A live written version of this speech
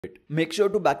Make sure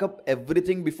to back up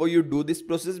everything before you do this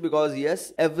process, because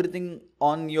yes, everything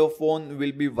on your phone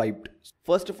will be wiped.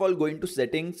 First of all, go into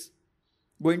settings,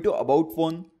 go into about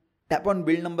phone, tap on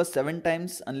build number 7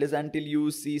 times unless until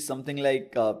you see something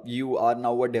like you are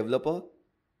now a developer.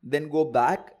 Then go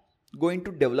back, go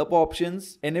into developer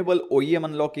options, enable OEM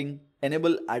unlocking,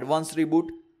 enable advanced reboot,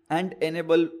 and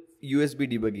enable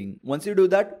USB debugging. Once you do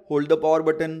that, hold the power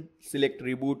button, select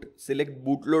reboot, select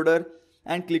bootloader,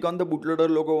 and click on the bootloader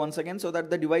logo once again so that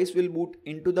the device will boot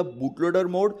into the bootloader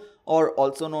mode, or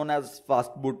also known as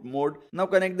fast boot mode. Now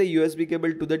connect the USB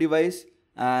cable to the device,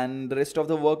 and the rest of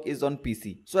the work is on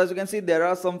PC. So as you can see, there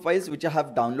are some files which I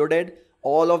have downloaded.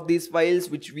 All of these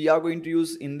files which we are going to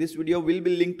use in this video will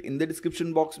be linked in the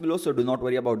description box below, so do not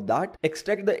worry about that.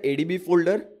 Extract the ADB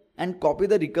folder and copy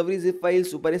the recovery zip file,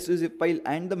 super SU zip file,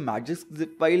 and the magisk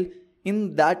zip file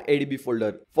in that ADB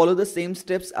folder. Follow the same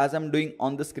steps as I'm doing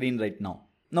on the screen right now.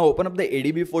 Now open up the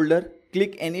ADB folder,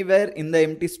 click anywhere in the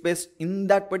empty space in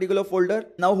that particular folder.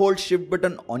 Now hold shift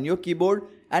button on your keyboard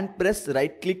and press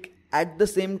right click at the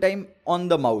same time on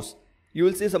the mouse. You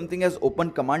will see something as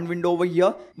open command window over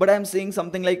here, but I am seeing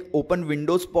something like open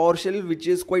Windows PowerShell, which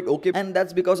is quite okay, and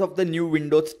that's because of the new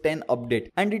Windows 10 update.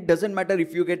 And it doesn't matter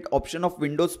if you get option of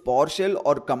Windows PowerShell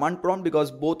or command prompt, because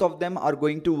both of them are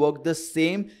going to work the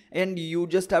same, and you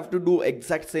just have to do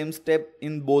exact same step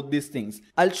in both these things.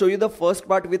 I'll show you the first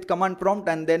part with command prompt,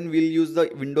 and then we'll use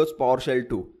the Windows PowerShell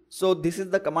too. So this is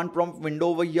the command prompt window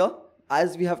over here.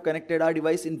 As we have connected our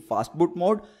device in fast boot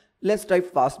mode, let's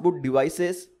type fastboot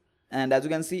devices, and as you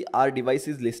can see, our device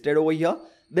is listed over here.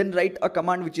 Then write a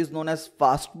command which is known as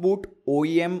fastboot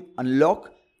OEM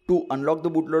unlock to unlock the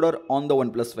bootloader on the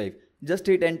OnePlus 5. Just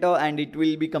hit enter and it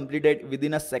will be completed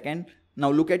within a second.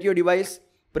 Now look at your device,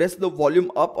 press the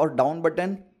volume up or down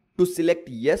button to select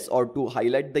yes or to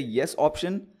highlight the yes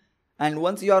option. And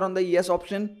once you are on the yes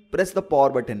option, press the power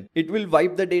button. It will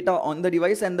wipe the data on the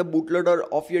device and the bootloader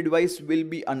of your device will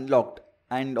be unlocked.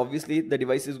 And obviously the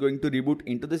device is going to reboot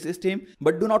into the system,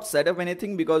 but do not set up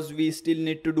anything because we still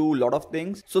need to do a lot of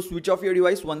things. So switch off your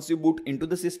device once you boot into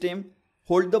the system.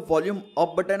 Hold the volume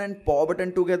up button and power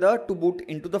button together to boot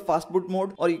into the fast boot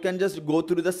mode, or you can just go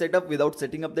through the setup without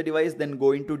setting up the device, then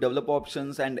go into developer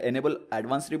options and enable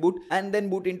advanced reboot, and then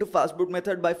boot into fast boot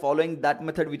method by following that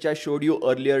method which I showed you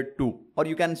earlier too. Or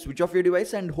you can switch off your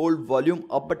device and hold volume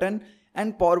up button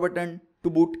and power button to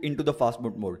boot into the fast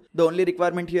boot mode. The only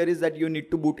requirement here is that you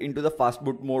need to boot into the fast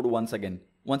boot mode once again.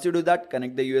 Once you do that,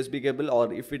 connect the USB cable,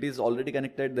 or if it is already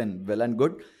connected, then well and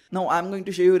good. Now I'm going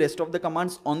to show you rest of the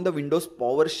commands on the Windows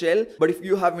PowerShell, but if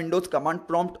you have Windows command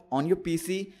prompt on your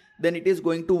PC, then it is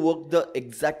going to work the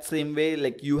exact same way.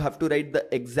 Like you have to write the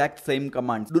exact same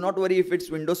commands. Do not worry if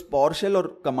it's Windows PowerShell or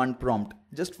command prompt.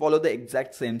 Just follow the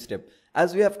exact same step.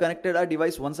 As we have connected our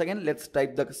device once again, let's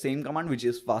type the same command which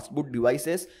is fastboot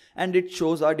devices, and it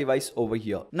shows our device over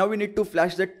here. Now we need to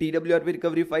flash the TWRP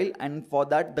recovery file, and for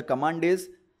that the command is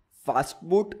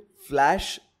fastboot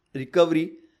flash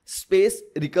recovery space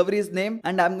recovery's name,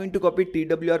 and I'm going to copy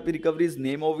TWRP recovery's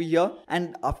name over here,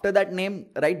 and after that name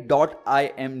write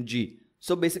 .img.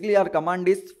 So basically our command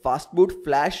is fastboot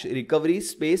flash recovery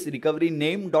space recovery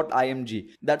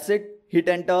name.img. That's it. Hit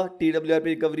enter, TWRP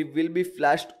recovery will be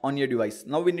flashed on your device.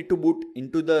 Now we need to boot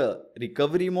into the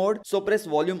recovery mode. So press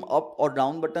volume up or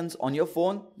down buttons on your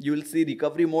phone. You will see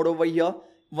recovery mode over here.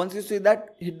 Once you see that,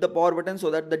 hit the power button so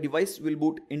that the device will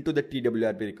boot into the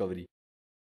TWRP recovery.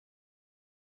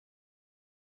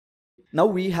 Now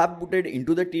we have booted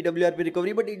into the TWRP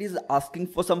recovery, but it is asking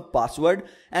for some password,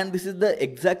 and this is the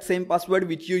exact same password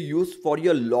which you use for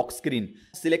your lock screen.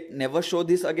 Select never show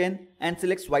this again and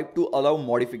select swipe to allow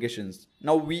modifications.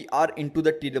 Now we are into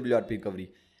the TWRP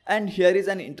recovery, and here is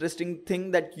an interesting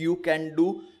thing that you can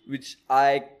do which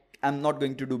I am not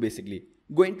going to do. Basically,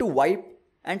 go into wipe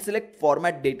and select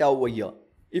format data over here.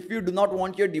 If you do not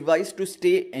want your device to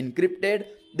stay encrypted,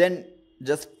 then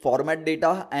just format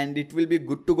data and it will be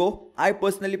good to go. I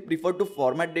personally prefer to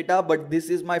format data, but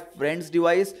this is my friend's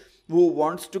device who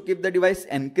wants to keep the device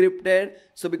encrypted,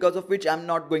 so because of which I'm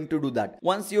not going to do that.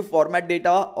 Once you format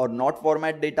data or not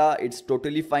format data, it's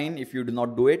totally fine if you do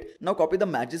not do it. Now copy the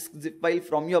magisk zip file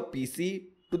from your PC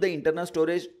to the internal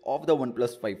storage of the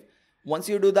OnePlus 5. Once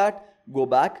you do that, go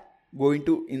back, go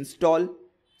into install,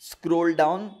 scroll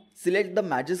down, select the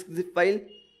magisk zip file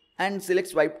and select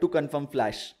swipe to confirm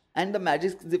flash. And the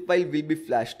magisk zip file will be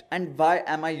flashed. And why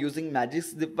am I using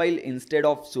magisk zip file instead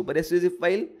of super SU zip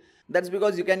file? That's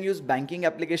because you can use banking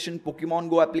application, Pokemon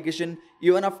Go application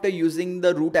even after using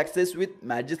the root access with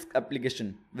magisk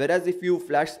application. Whereas if you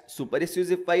flash super SU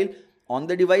zip file on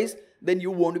the device, then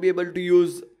you won't be able to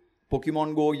use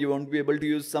Pokemon Go, you won't be able to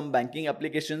use some banking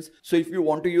applications. So if you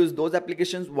want to use those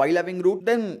applications while having root,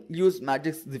 then use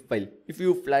Magisk zip file. If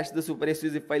you flash the Super SD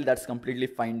zip file, that's completely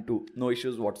fine too. No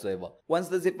issues whatsoever. Once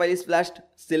the zip file is flashed,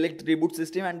 select reboot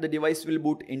system and the device will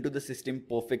boot into the system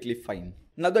perfectly fine.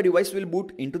 Now the device will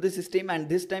boot into the system, and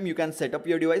this time you can set up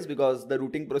your device because the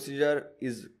rooting procedure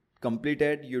is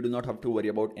completed. You do not have to worry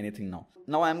about anything now.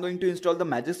 Now I am going to install the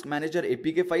Magisk Manager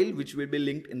APK file, which will be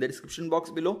linked in the description box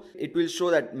below. It will show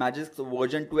that Magisk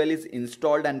version 12 is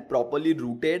installed and properly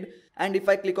rooted. And if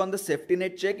I click on the safety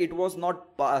net check, it was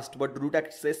not passed, but root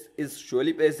access is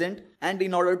surely present. And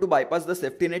in order to bypass the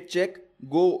safety net check,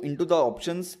 go into the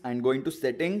options and go into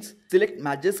settings, select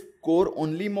Magisk core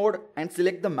only mode and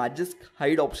select the Magisk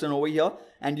hide option over here,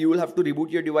 and you will have to reboot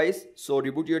your device. So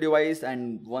reboot your device,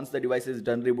 and once the device is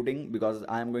done rebooting, because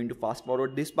I am going to fast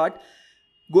forward this part,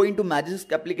 go into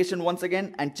Magisk application once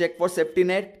again and check for safety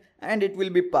net, and it will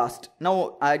be passed.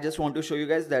 Now I just want to show you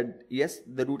guys that yes,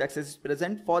 the root access is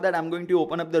present. For that I'm going to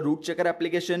open up the root checker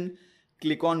application,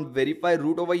 click on verify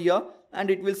root over here, and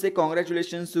it will say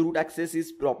congratulations, root access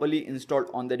is properly installed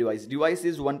on the device. Device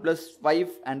is OnePlus 5,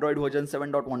 Android version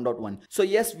 7.1.1. So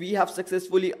yes, we have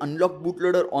successfully unlocked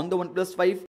bootloader on the OnePlus 5.